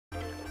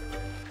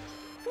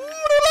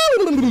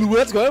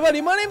What's going on, buddy?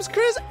 My name's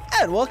Chris,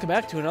 and welcome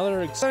back to another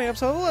exciting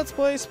episode of Let's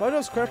Play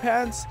SpongeBob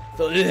SquarePants: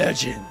 The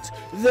Legend,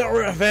 The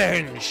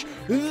Revenge,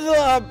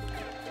 The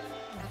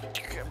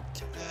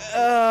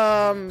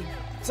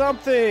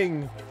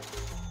something.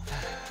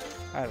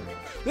 I don't know.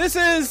 This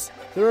is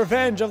The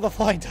Revenge of the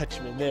Flying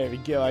Dutchman. There we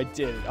go. I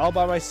did it all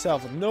by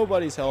myself with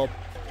nobody's help.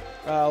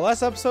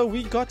 Last episode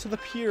we got to the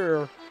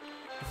pier.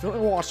 If you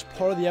only watched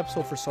part of the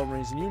episode for some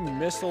reason, you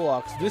missed a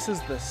lot. This is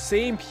the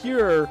same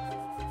pier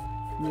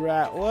we were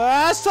at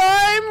last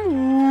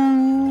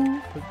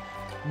time. But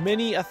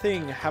many a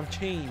thing have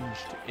changed.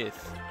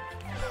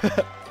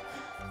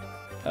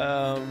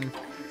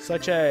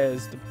 Such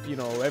as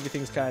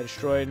everything's kind of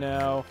destroyed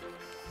now.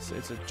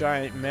 It's a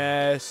giant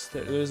mess.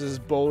 There's this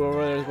boat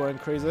over there going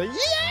crazy. Like,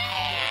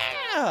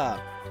 yeah!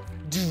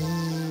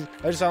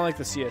 I just sound like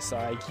the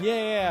CSI.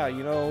 Yeah,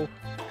 you know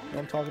what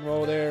I'm talking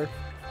about there.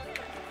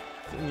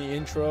 In the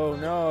intro.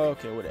 No,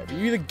 okay, whatever.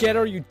 You either get it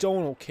or you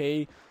don't,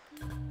 okay?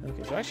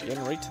 Okay, so actually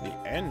getting right to the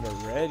end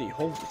already.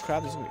 Holy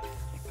crap, this is gonna be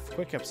a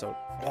quick episode.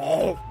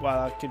 Oh,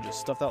 wow, that kid just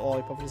stuffed that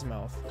lollipop in his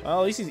mouth.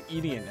 Well, at least he's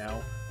eating it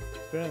now.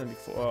 It's better than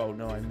before. Oh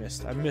no, I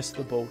missed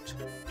the boat.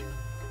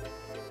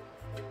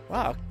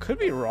 Wow, could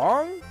be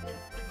wrong,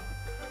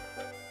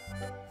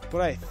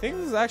 but I think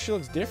this actually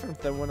looks different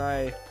than when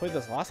I played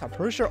this last time. I'm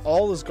pretty sure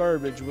all this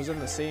garbage was in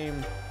the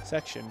same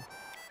section.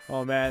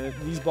 Oh man,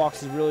 these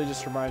boxes really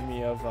just remind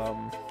me of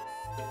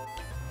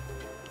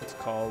what's it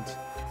called?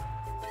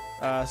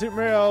 Super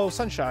Mario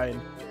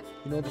Sunshine.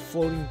 You know, the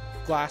floating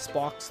glass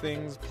box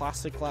things,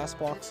 plastic glass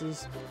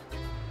boxes.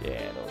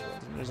 Yeah, those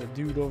ones. And there's a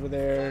dude over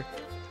there,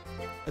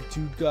 a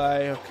dude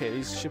guy. Okay,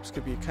 these ships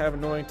could be kind of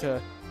annoying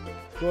to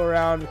go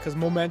around because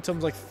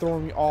momentum's like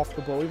throwing me off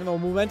the boat. Even though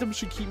momentum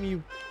should keep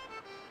me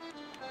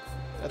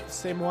at the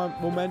same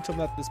momentum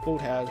that this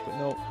boat has, but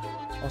no.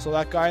 Also,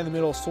 that guy in the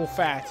middle is so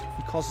fat,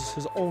 he causes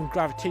his own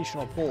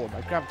gravitational pull.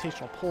 By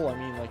gravitational pull, I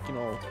mean, like, you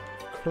know,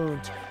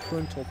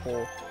 currental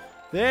pull.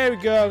 There we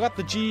go, got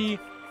the G.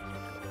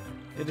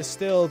 It is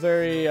still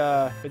very,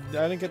 I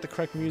didn't get the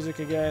correct music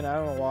again, I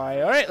don't know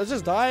why. Alright, let's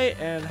just die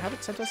and have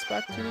it sent us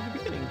back to the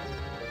beginning.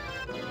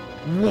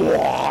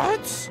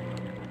 What?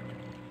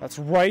 That's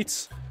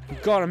right, we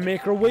gotta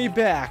make our way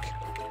back.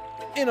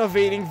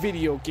 Innovating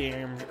video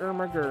games. Oh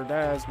my god,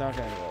 that is not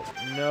gonna work.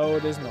 No,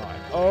 it is not.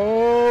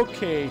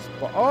 Okay,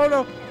 oh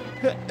no.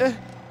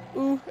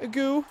 Ooh, a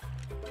goo.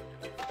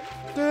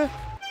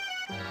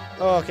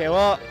 Okay,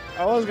 well,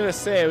 I was gonna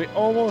say we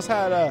almost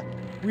had a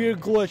weird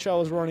glitch I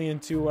was running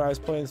into when I was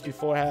playing this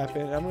before it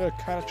happened. I'm gonna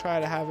kind of try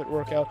to have it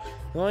work out.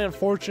 The only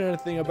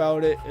unfortunate thing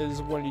about it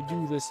is when you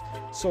do this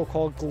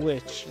so-called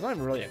glitch. It's not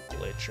even really a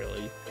glitch,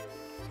 really.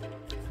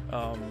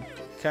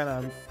 Kind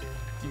of.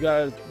 You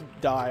gotta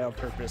die on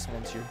purpose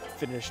once you're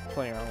finished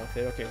playing around with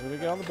it. Okay, so we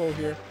get on the boat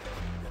here.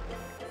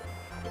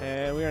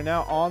 And we are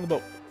now on the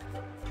boat.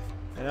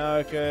 And now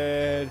I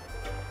could,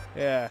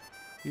 yeah,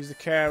 use the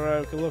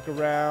camera. We can look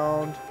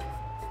around.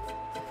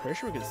 I'm pretty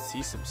sure we can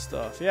see some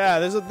stuff. Yeah,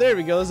 there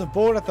we go. There's a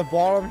boat at the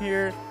bottom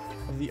here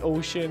of the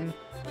ocean.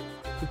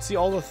 You can see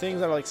all the things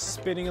that are like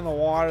spinning in the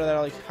water that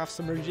are like half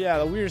submerged. Yeah,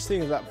 the weirdest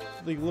thing is that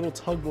like little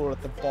tugboat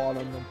at the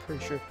bottom. I'm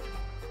pretty sure.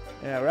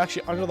 Yeah, we're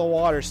actually under the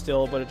water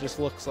still, but it just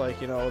looks like,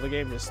 you know, the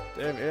game just,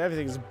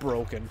 everything is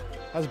broken.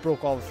 I just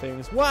broke all the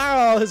things.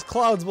 Wow, there's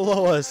clouds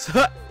below us.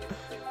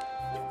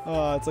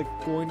 Oh, it's like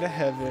going to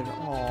heaven.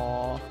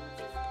 Aww.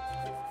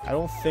 I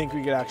don't think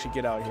we could actually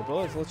get out here,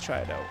 but let's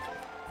try it out.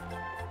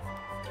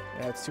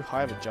 Yeah, it's too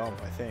high of a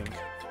jump, I think.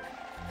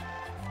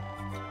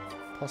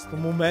 Plus, the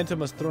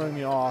momentum is throwing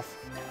me off.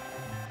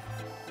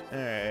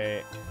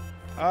 Alright.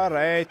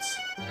 Alright.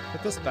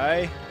 Let us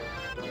die.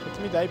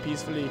 Let me die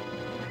peacefully.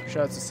 I'm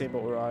sure it's the same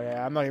boat we're on.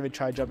 Yeah, I'm not even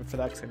trying jumping for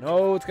that because I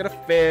know it's gonna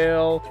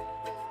fail.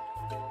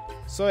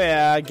 So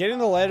yeah, getting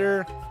the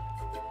letter.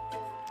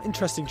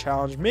 Interesting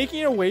challenge. Making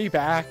your way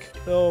back,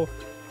 though,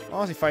 I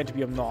honestly find it to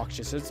be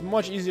obnoxious. It's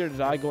much easier to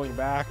die going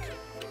back.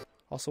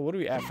 Also, what do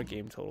we add for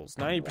game totals?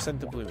 90%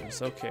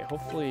 doubloons. Okay,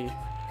 hopefully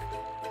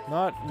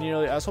not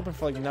nearly. I was hoping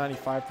for like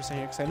 95%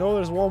 here because I know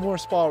there's one more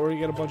spot where you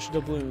get a bunch of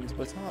doubloons,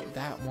 but it's not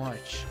that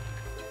much.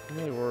 I'm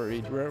really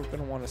worried. We're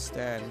gonna want to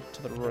stand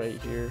to the right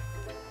here.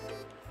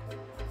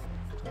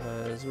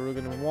 Because where we're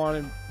going to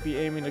want to be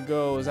aiming to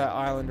go is that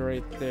island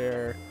right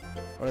there.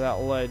 Or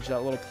that ledge,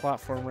 that little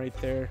platform right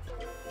there.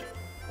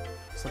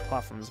 So the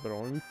platform is better.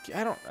 I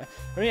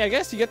mean, I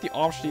guess you get the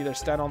option to either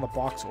stand on the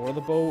box or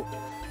the boat.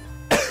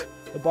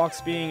 The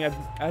box being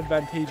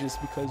advantageous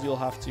because you'll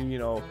have to, you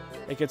know,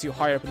 it gets you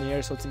higher up in the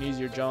air so it's an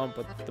easier jump.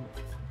 But the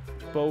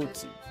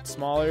boat's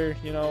smaller,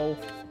 you know.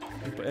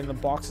 And the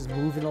box is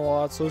moving a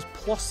lot. So there's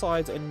plus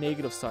sides and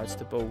negative sides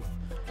to both.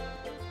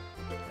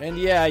 And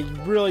yeah, you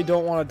really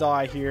don't want to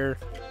die here.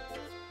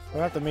 I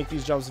have to make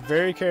these jumps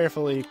very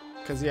carefully.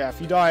 Because yeah, if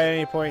you die at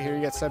any point here,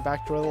 you get sent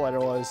back to where the letter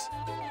was.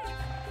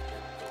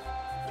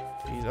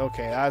 Jeez,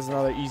 okay, that's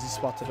another easy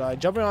spot to die.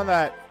 Jumping on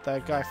that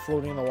guy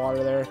floating in the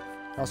water there.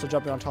 Also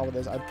jumping on top of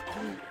this.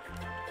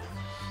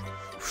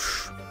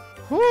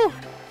 Whew!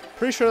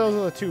 Pretty sure those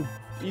are the two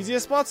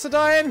easiest spots to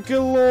die in.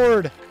 Good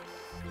lord!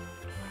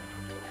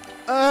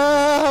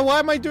 Why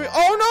am I doing?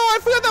 Oh no, I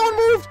forgot that one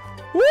moved.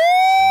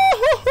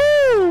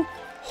 Woo!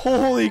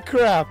 Holy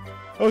crap.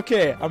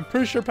 Okay, I'm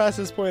pretty sure past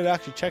this point it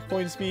actually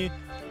checkpoints me.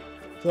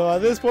 So at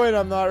this point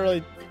I'm not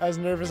really as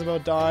nervous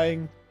about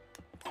dying.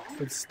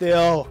 But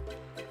still.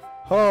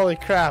 Holy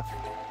crap.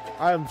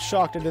 I am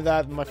shocked into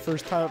that my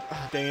first time.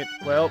 Oh, dang it.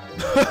 Well.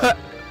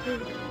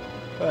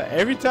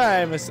 Every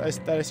time I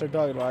start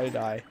talking about it, I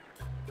die.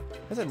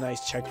 That's a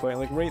nice checkpoint,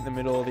 like right in the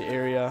middle of the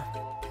area.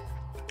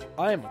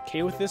 I am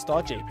okay with this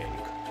 .jpg.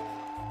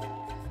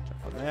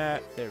 Jump on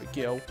that. There we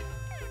go.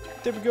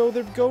 There we go.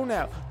 There we go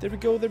now. There we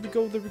go. There we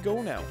go. There we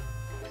go now.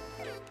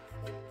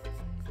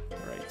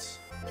 All right.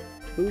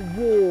 Oh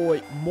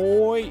boy,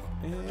 boy.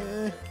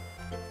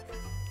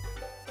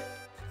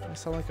 I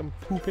sound like I'm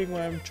pooping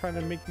when I'm trying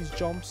to make these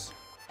jumps.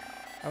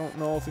 I don't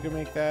know if we can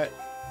make that.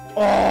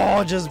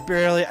 Oh, just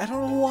barely. I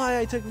don't know why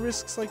I took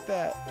risks like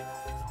that.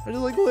 I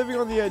just like living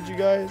on the edge, you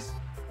guys.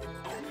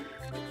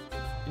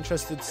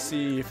 Interested to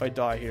see if I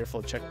die here, if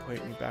it'll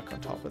checkpoint me back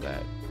on top of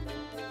that.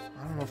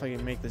 I don't know if I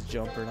can make this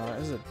jump or not.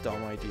 This is a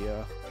dumb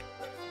idea.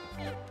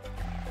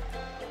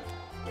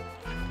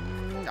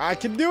 I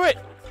can do it!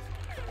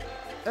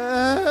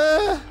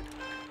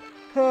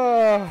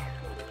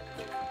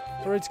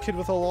 Alright, kid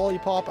with a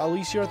lollipop. At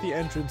least you're at the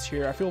entrance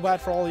here. I feel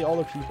bad for all the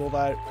other people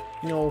that,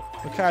 you know,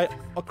 are kind of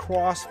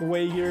across the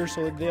way here,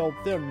 so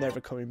they're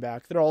never coming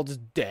back. They're all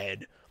just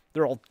dead.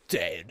 They're all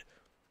dead.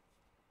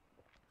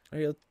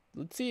 Alright,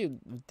 let's see.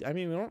 I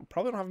mean, we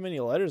probably don't have many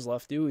letters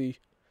left, do we?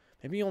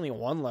 Maybe only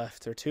one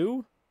left, or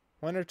two?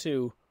 One or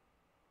two.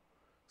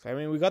 So, I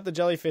mean, we got the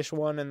jellyfish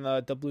one and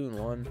the doubloon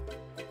one.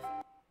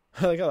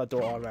 I like how that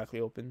door automatically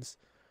opens.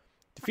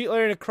 Defeat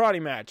Larry in a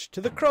karate match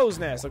to the crow's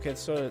nest. Okay,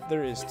 so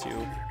there is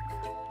two.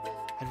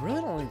 I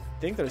really don't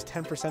think there's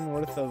 10%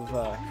 worth of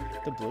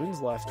doubloons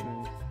left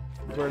in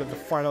where the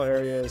final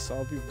area is, so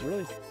I'll be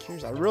really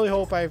curious. I really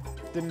hope I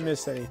didn't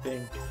miss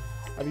anything.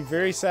 I'd be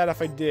very sad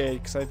if I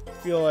did, because I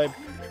feel I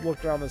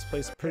looked around this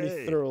place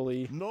pretty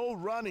thoroughly. No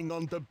running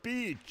on the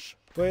beach.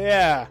 But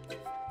yeah,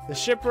 the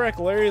shipwreck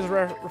Larry is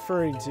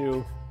referring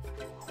to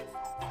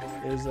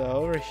is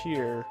over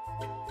here.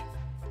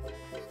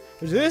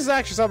 This is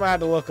actually something I had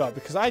to look up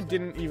because I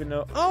didn't even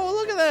know. Oh,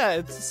 look at that!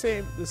 It's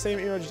the same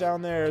image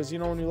down there as, you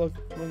know, when you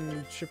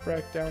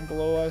shipwreck down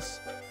below us.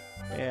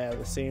 Yeah,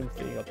 the same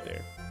thing up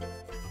there.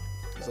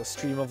 There's a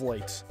stream of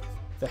light,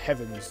 the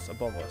heavens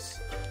above us.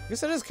 I guess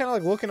that is kind of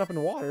like looking up in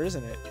the water,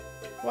 isn't it?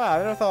 Wow, I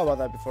never thought about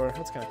that before.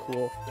 That's kind of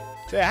cool.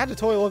 So yeah, I had to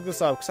totally look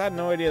this up because I had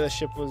no idea the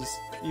ship was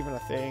even a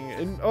thing.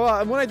 And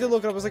when I did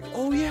look it up, I was like,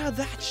 oh yeah,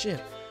 that ship.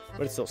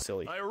 But it's so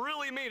silly. I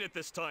really mean it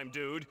this time,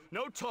 dude.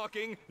 No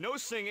talking, no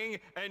singing,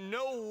 and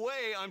no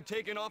way I'm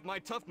taking off my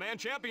Tough Man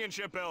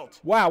Championship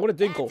belt. Wow, what a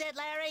dinkle. That's it,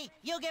 Larry.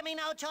 You give me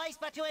no choice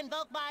but to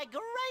invoke my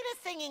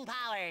greatest singing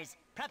powers.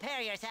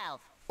 Prepare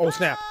yourself. Oh,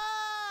 snap.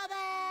 Oh,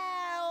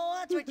 there!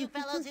 Once were two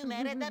fellows who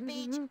met at the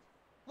beach.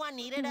 One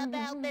needed a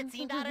belt that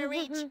seemed out of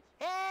reach.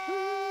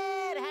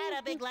 It had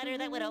a big letter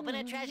that would open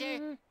a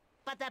treasure.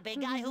 But the big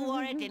guy who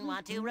wore it didn't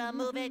want to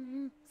remove it.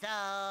 So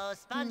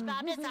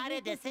SpongeBob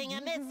decided to sing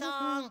a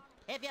mid-song.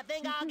 If you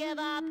think I'll give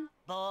up,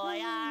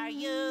 boy, are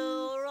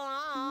you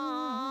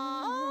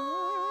wrong.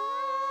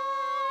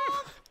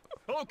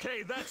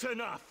 Okay, that's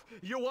enough.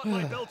 You want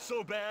my belt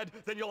so bad,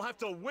 then you'll have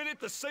to win it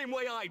the same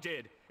way I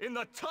did, in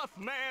the Tough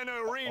Man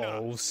Arena.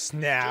 Oh,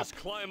 snap. Just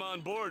climb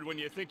on board when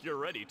you think you're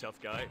ready, tough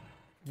guy.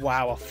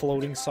 Wow, a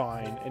floating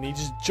sign, and he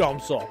just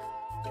jumps up.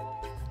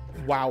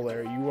 Wow,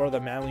 Larry, you are the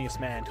manliest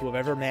man to have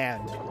ever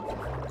manned.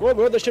 Go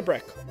aboard the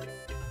shipwreck.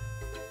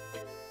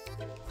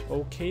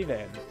 Okay,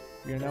 then.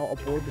 We are now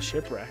aboard the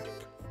shipwreck.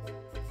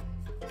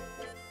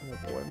 Oh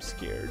boy, I'm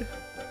scared.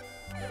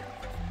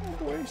 Oh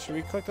boy, should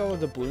we collect all of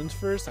the doubloons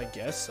first? I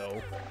guess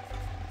so.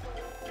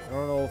 I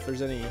don't know if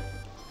there's any...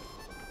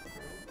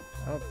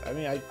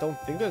 I don't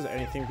think there's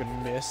anything we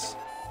can miss.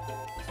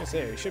 I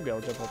say, we should be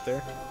able to jump up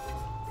there.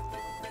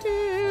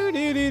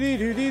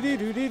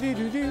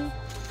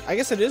 I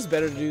guess it is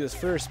better to do this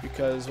first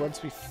because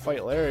once we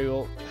fight Larry,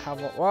 we'll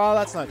have all... Well,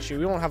 that's not true.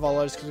 We won't have all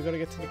letters because we gotta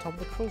get to the top of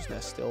the crow's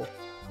nest still.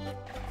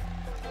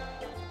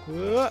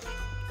 Yeah,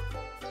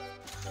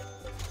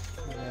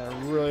 I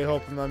really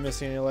hope I'm not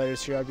missing any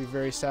letters here. I'd be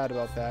very sad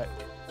about that.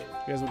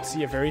 You guys would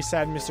see a very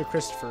sad Mr.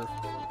 Christopher.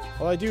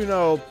 Well, I do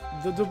know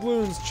the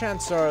doubloons,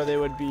 chances are they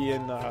would be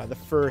in the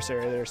first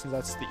area there, since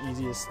that's the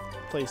easiest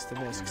place to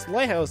miss. Because the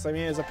lighthouse, I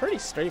mean, is a pretty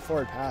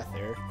straightforward path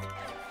there.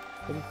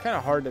 It's kind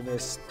of hard to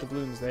miss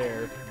doubloons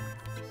there.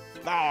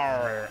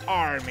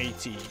 Arr,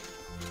 matey.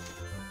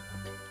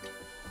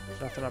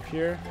 Nothing up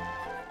here?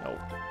 Nope.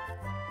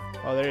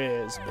 Oh,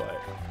 there is, but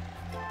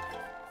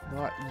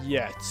not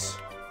yet.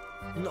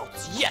 Not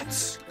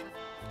yet.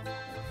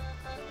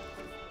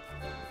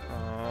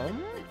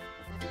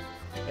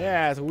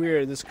 Yeah, it's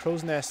weird. This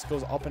crow's nest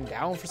goes up and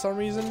down for some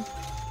reason.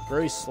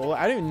 Very slow.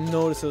 I didn't even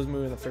notice it was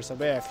moving the first time.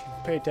 But yeah, if you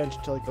pay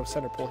attention to like the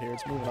center pole here,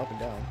 it's moving up and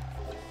down.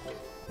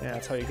 Yeah,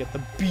 that's how you get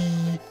the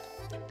B.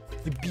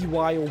 The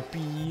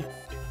BYOB.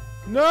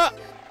 No!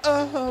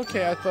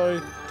 Okay, I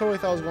totally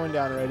thought it was going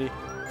down already.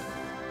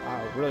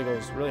 Wow, it really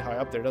goes really high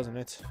up there, doesn't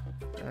it?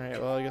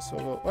 Alright, well, I guess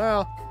we'll go...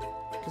 Well,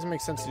 I guess it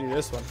makes sense to do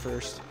this one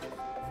first.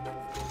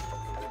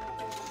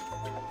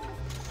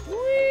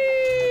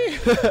 Whee!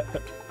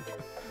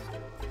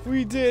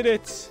 We did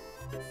it!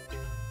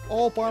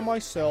 All by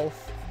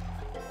myself.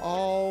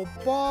 All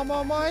by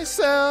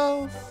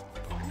myself.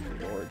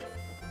 Good Lord.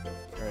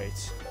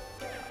 Alright.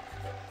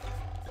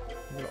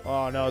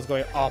 Oh no, it's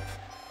going up.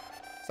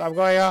 Stop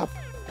going up.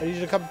 I need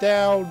you to come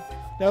down.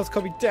 Now it's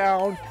coming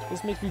down.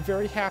 This makes me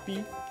very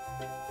happy.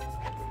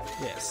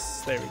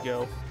 Yes, there we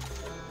go.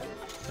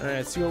 Alright,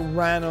 let's see what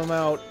random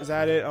out. Is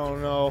that it? Oh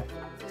no.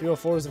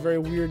 304 is a very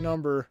weird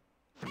number.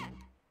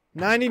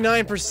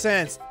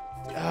 99%.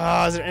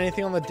 Ah, is there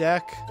anything on the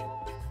deck?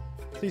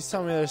 Please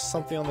tell me there's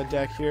something on the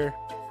deck here.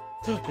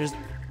 There's...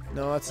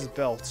 No, that's his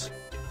belt.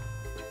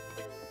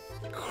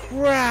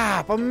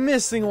 Crap! I'm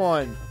missing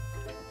one!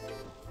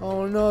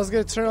 Oh no, it's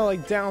gonna turn out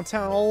like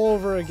downtown all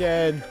over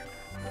again.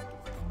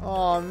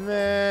 Oh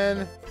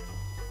man.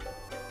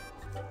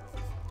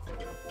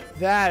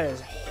 That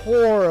is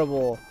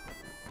horrible.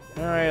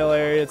 Alright,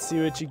 Larry, let's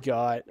see what you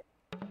got.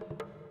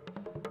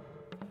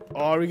 Oh,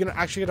 are we gonna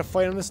actually get to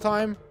fight him this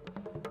time?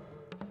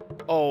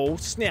 Oh,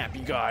 snap,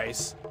 you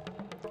guys.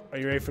 Are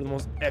you ready for the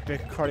most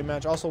epic karting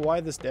match? Also, why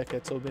did this deck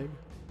get so big?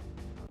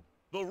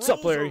 The rules What's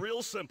up, Larry? are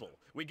real simple.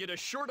 We get a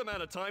short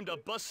amount of time to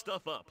bust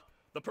stuff up.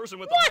 The person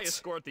with What? the highest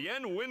score at the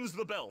end wins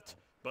the belt.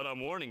 But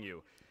I'm warning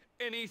you,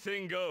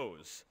 anything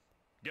goes.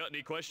 Got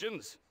any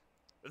questions?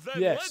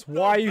 Then Yes, let the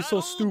why are you so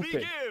battle stupid?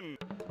 begin.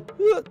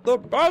 Let the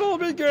battle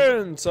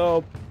begin!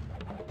 So,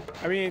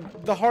 I mean,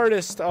 the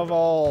hardest of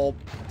all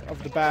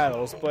of the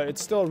battles, but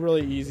it's still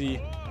really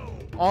easy.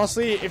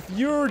 Honestly, if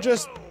you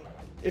just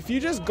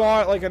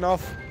got like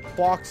enough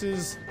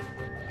boxes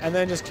and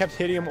then just kept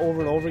hitting him over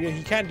and over again,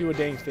 he can't do a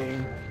dang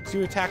thing. So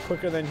you attack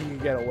quicker than he can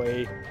get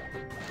away.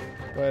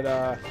 But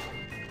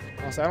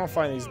honestly, I don't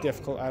find these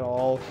difficult at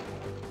all.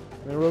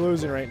 I mean, we're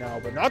losing right now,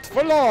 but not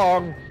for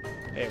long.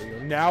 There we go.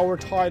 Now we're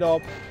tied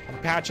up. I'm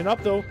patching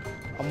up though.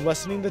 I'm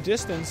lessening the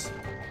distance.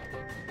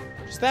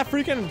 Just that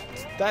freaking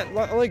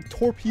like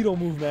torpedo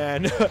move,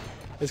 man,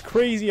 is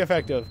crazy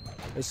effective.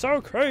 It's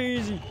so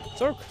crazy,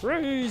 so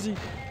crazy.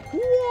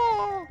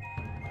 Whoa!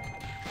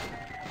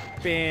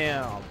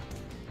 Bam.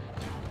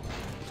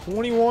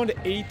 21 to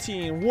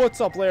 18.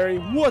 What's up, Larry?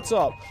 What's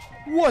up?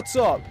 What's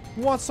up?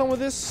 You want some of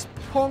this,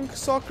 punk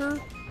sucker?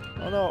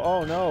 Oh no!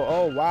 Oh no!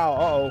 Oh wow!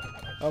 Uh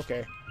oh.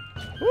 Okay.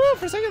 Ooh,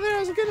 for a second there, I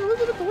was getting a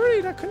little bit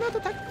worried. I could not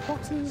attack the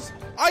boxes.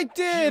 I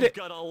did! You've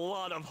got a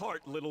lot of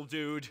heart, little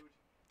dude.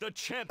 The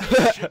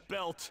championship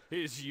belt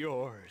is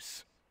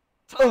yours.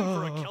 Time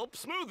for a kelp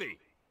smoothie.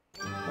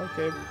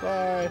 Okay,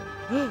 bye.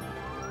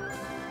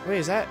 Wait,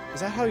 is that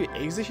how you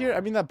exit here? I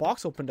mean, that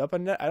box opened up,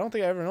 and I don't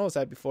think I ever noticed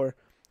that before.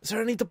 Is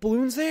there any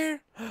doubloons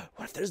there?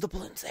 What if there's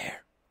doubloons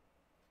there?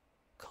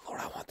 Good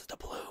Lord, I want the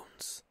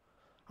doubloons.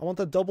 I want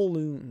the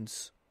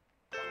double-loons.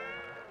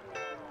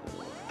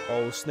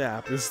 Oh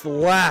snap, this is the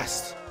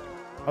last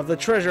of the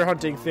treasure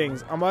hunting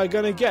things. Am I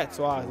gonna get,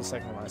 so the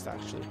second last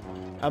actually.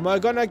 Am I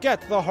gonna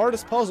get the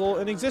hardest puzzle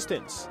in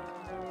existence?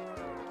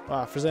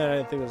 For a second I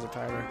didn't think there was a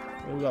timer.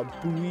 We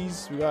got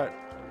buoys, we got,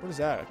 what is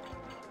that?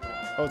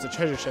 Oh, it's a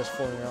treasure chest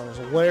floating around. There's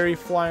a Larry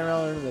flying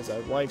around, there's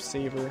a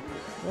lifesaver.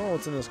 Oh,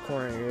 what's in this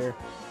corner here?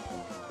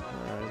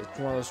 There's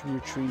one of those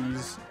weird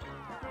trees.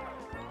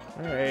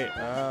 Alright,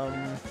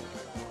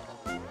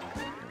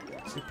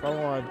 so you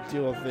probably want to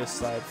deal with this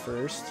side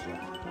first.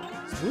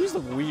 These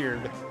look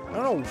weird. I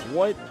don't know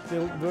what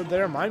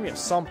they remind me of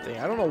something.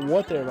 I don't know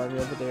what they remind me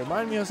of, but they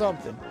remind me of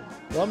something.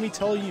 Let me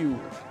tell you.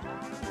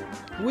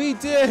 We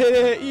did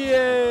it!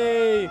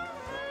 Yay!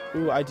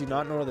 Ooh, I do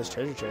not know where this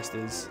treasure chest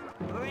is.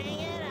 Bring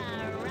it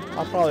around.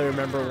 I'll probably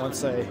remember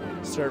once I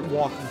start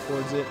walking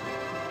towards it.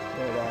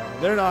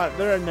 But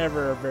they're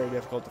never very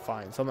difficult to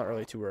find, so I'm not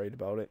really too worried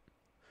about it.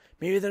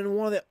 Maybe they're in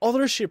one of the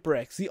other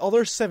shipwrecks, the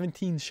other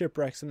 17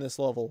 shipwrecks in this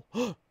level.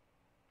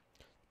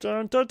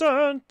 Dun dun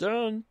dun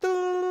dun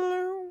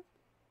dun.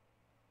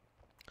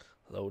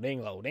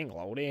 Loading, loading,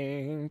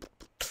 loading.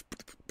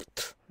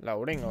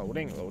 Loading,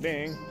 loading,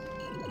 loading.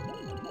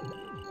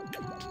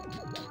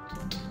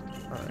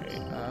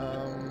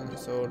 Alright,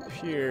 so it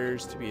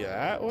appears to be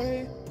that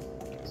way.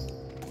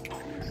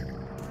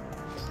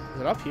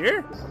 Is it up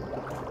here?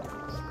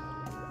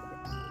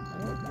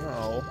 I don't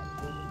know.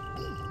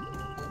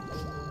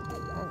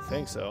 I don't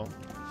think so.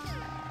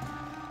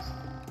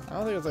 I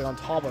don't think it's like on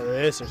top of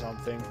this or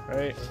something,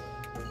 right?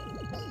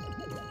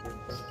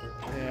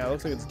 Yeah, it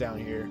looks like it's down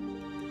here.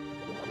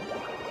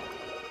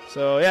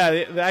 So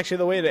yeah, actually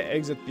the way to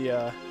exit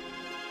the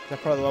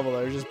that part of the level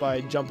there is just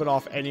by jumping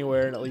off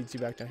anywhere and it leads you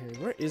back down here.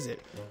 Where is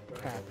it?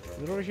 Crap.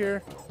 Is it over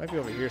here? Might be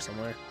over here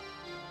somewhere.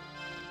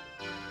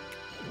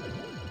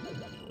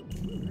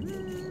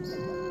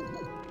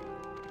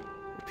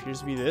 It appears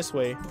to be this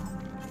way.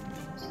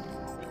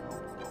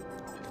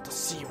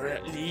 See where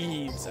it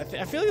leads. I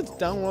feel like it's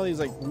down one of these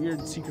like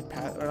weird secret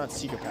path, or not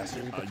secret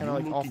passages, but kind of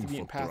like off the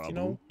beaten path, you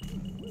know?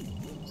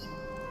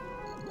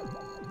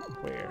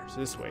 Where? It's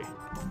this way.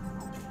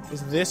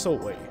 Is this a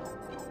way?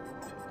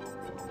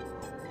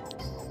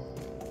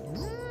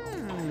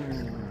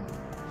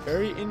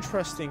 Very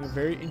interesting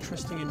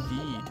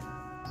indeed.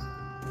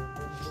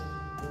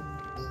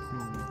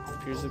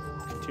 Appears to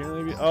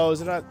continually be. Oh,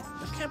 is it not?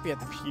 It can't be at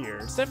the pier.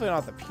 It's definitely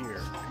not the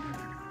pier,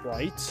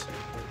 right?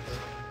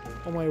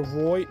 Oh my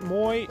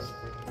moi.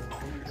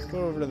 Let's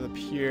go over to the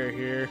pier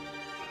here.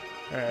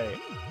 All right.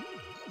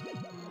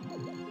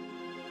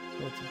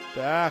 So it's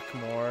back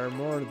more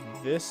of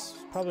this.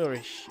 Probably over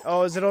here.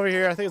 Oh, is it over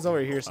here? I think it's over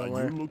here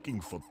somewhere. Are you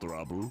looking for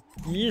trouble?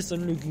 Yes,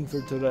 I'm looking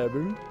for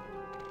trouble.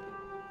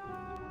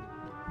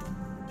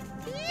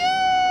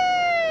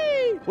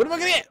 Yay! What am I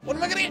gonna get? What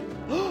am I gonna get?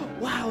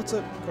 Wow, it's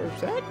a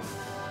corset?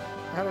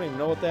 I don't even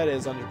know what that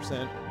is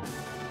 100%.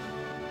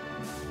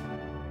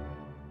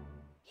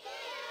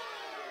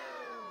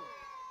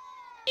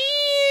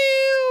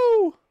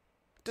 Ew!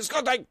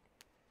 Disgusting!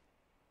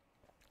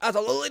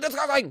 Absolutely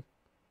disgusting!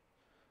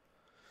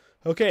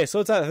 Okay, so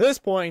it's at this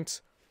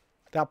point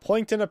that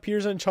Plankton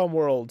appears in Chum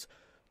World.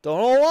 Don't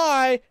know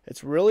why.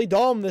 It's really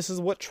dumb. This is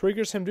what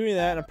triggers him doing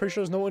that, and I'm pretty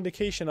sure there's no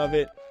indication of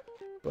it.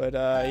 But,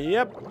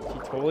 yep. He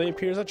totally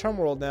appears at Chum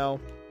World now.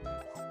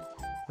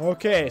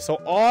 Okay,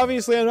 so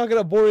obviously I'm not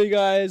going to bore you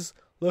guys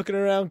looking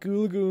around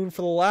Goo Lagoon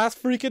for the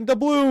last freaking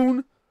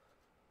doubloon.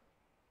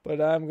 But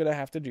I'm going to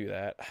have to do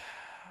that.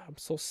 I'm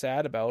so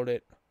sad about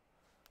it.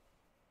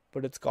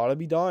 But it's got to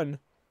be done.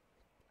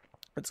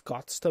 It's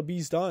got to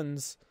be done.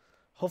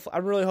 Hopefully,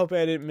 I'm really hoping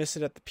I didn't miss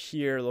it at the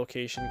pier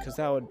location, because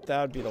that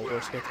would be the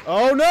worst case.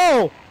 Oh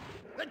no!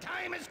 The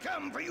time has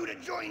come for you to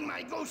join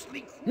my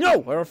ghostly crew.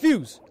 No, I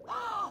refuse.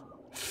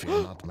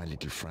 Fear not, my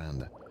little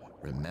friend.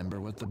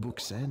 Remember what the book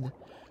said?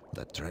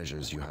 The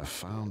treasures you have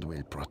found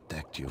will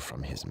protect you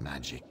from his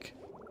magic.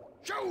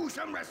 Show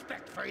some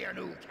respect for your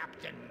new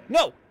captain.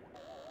 No!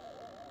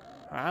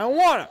 I don't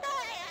wanna.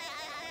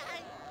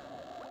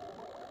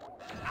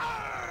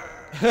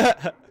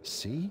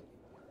 See?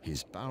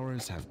 His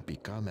powers have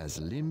become as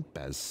limp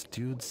as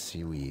stewed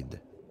seaweed.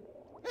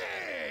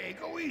 Hey,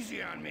 go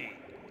easy on me.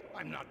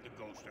 I'm not the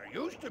ghost I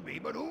used to be,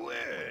 but who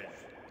is?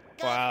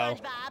 Go Wow.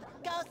 SpongeBob.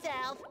 Go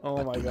Self. Oh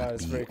But my do god, not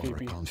it's be very creepy.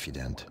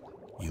 overconfident.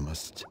 You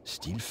must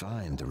still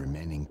find the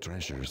remaining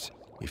treasures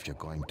if you're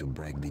going to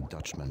break the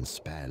Dutchman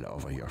spell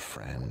over your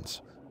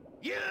friends.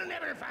 You'll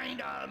never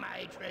find all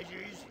my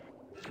treasures.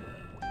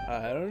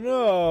 I don't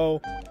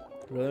know.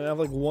 We only have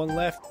like one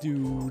left,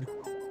 dude.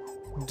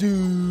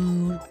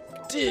 Dude.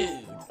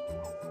 I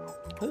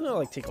don't know,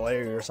 like take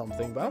Larry or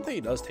something, but I don't think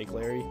he does take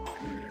Larry.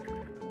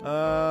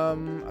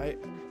 I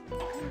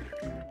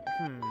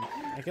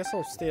guess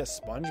I'll stay as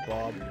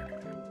SpongeBob.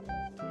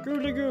 Goo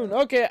Lagoon.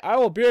 Okay, I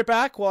will be right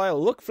back while I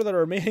look for the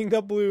remaining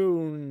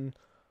doubloons.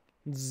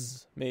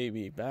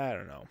 Maybe. I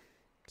don't know.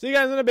 See you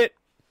guys in a bit.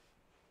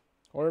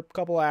 Or a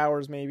couple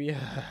hours, maybe.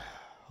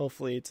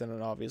 Hopefully it's in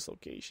an obvious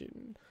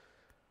location.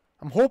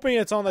 I'm hoping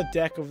it's on the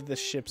deck of the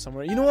ship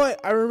somewhere. You know what?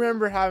 I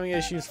remember having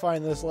issues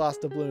finding this last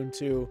doubloon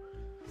too.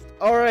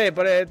 Alright,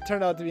 but it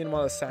turned out to be in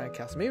one of the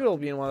sandcastles. Maybe it'll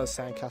be in one of the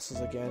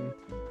sandcastles again.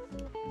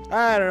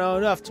 I don't know.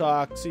 Enough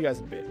talk. See you guys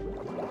in a bit.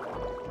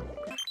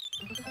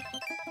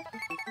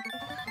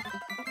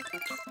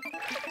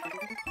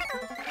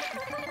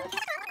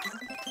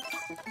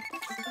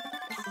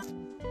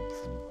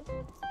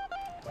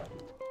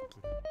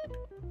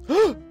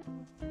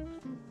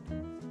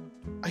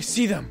 I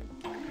see them.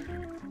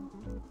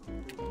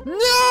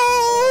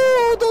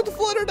 No! Don't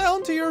flutter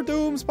down to your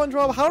doom,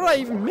 SpongeBob. How did I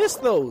even miss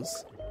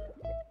those?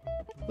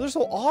 They're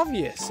so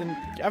obvious, and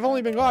I've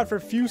only been gone for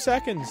a few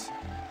seconds.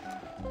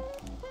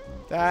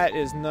 That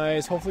is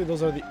nice. Hopefully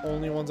those are the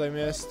only ones I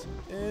missed.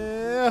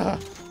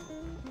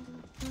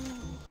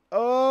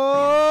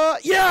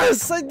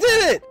 Yes! I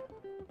did it!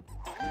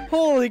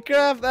 Holy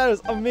crap, that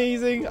is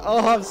amazing.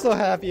 Oh, I'm so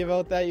happy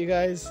about that, you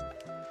guys.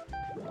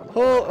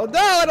 Oh, no,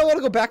 I don't want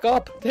to go back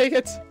up. Take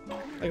it.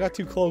 I got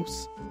too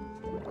close.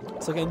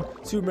 It's like in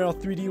Super Mario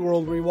 3D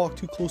World where you walk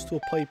too close to a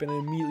pipe and it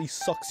immediately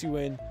sucks you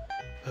in.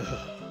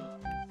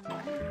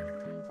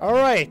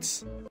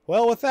 Alright.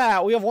 Well, with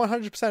that, we have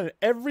 100% in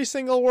every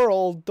single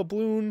world.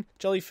 Doubloon,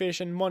 jellyfish,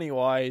 and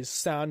money-wise.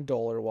 Sand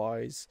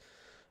dollar-wise.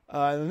 In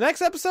the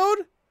next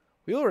episode,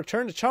 we will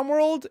return to Chum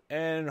World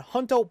and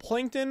hunt out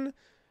Plankton.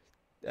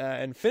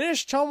 And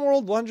finish Chum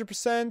World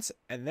 100%.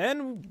 And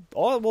then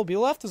all that will be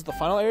left is the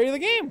final area of the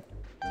game.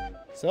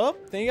 So,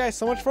 thank you guys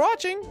so much for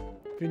watching.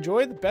 If you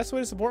enjoyed, the best way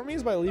to support me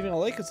is by leaving a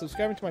like and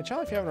subscribing to my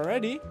channel if you haven't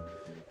already.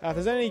 If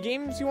there's any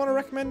games you want to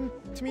recommend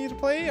to me to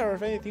play, or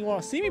if anything you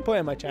want to see me play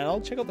on my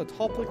channel, check out the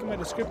top link in my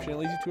description. It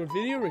leads you to a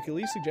video where you can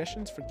leave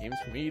suggestions for games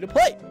for me to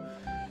play.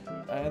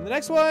 And the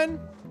next one,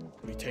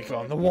 we take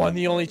on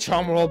the only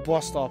Chum World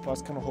bus stop. I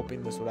was kind of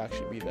hoping this would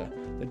actually be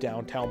the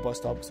downtown bus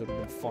stop, so it would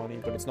have been funny,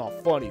 but it's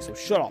not funny, so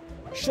shut up.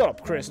 Shut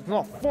up, Chris. It's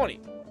not funny.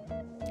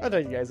 I'll talk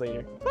to you guys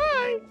later. Bye!